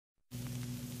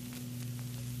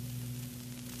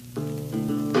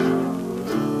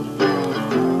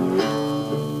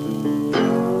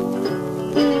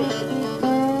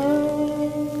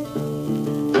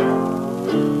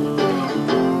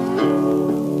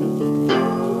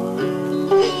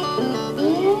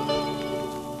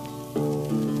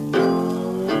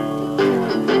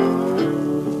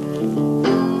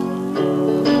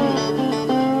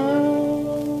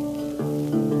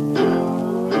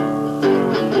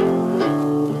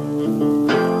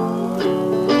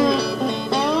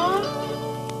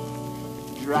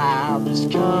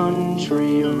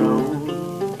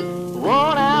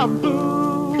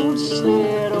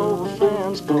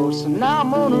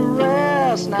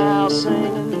now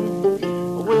singing,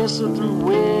 a whistle through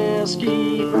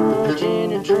whiskey,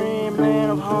 Virginia, dreaming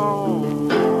of home.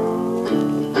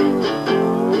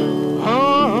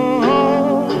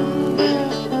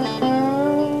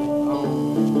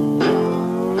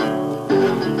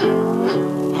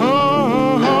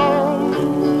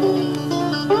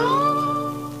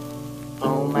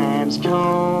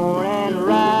 Corn and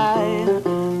rye,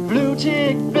 blue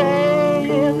tick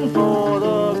baying for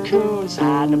the coons,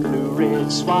 hiding a blue-red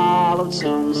swallowed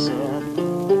sunset.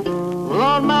 Well,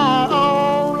 on my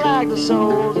own, like the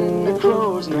souls in the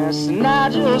crow's nest, and I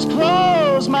just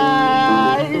close my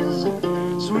eyes.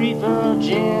 Sweet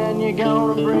Virginia,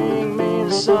 gonna bring me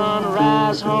the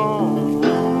sunrise home.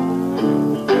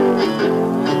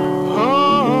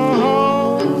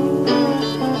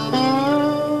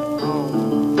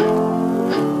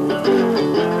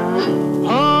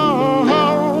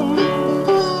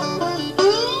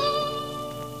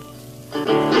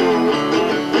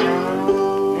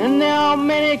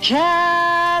 Many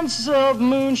kinds of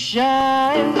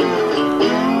moonshine,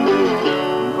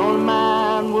 only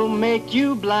mine will make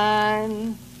you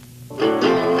blind.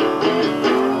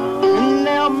 And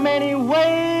there are many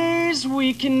ways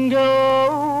we can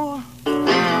go.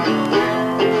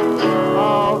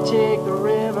 I'll take the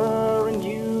river and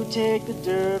you take the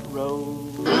dirt road.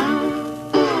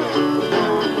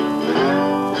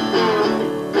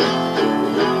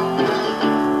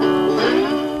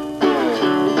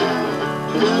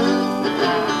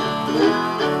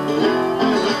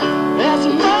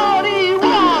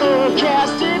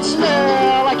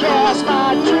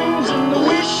 My dreams in the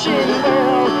wishing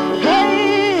well.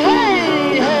 Hey,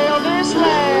 hey, hail this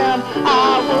land.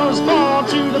 I was born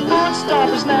to the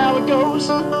footstoppers, now it goes.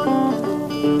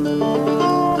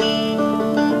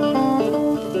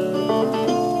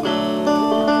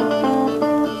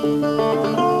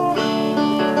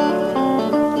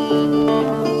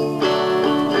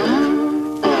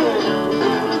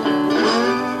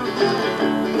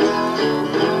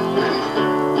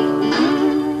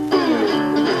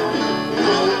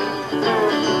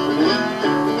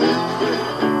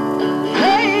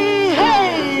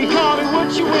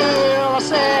 You will, I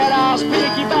said I was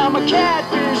picky about my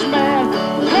cat.